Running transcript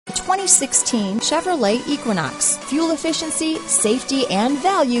2016 Chevrolet Equinox. Fuel efficiency, safety, and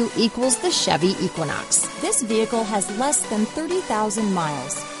value equals the Chevy Equinox. This vehicle has less than 30,000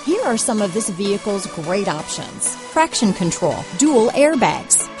 miles. Here are some of this vehicle's great options: traction control, dual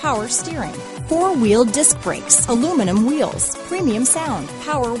airbags, power steering, four-wheel disc brakes, aluminum wheels, premium sound,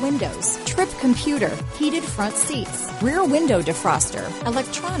 power windows, trip computer, heated front seats, rear window defroster,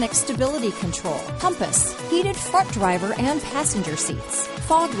 electronic stability control, compass, heated front driver and passenger seats,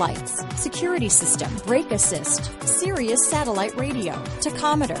 fog lights, security system, brake assist, Sirius satellite radio,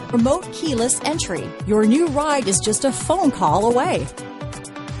 tachometer, remote keyless entry. Your new ride is just a phone call away.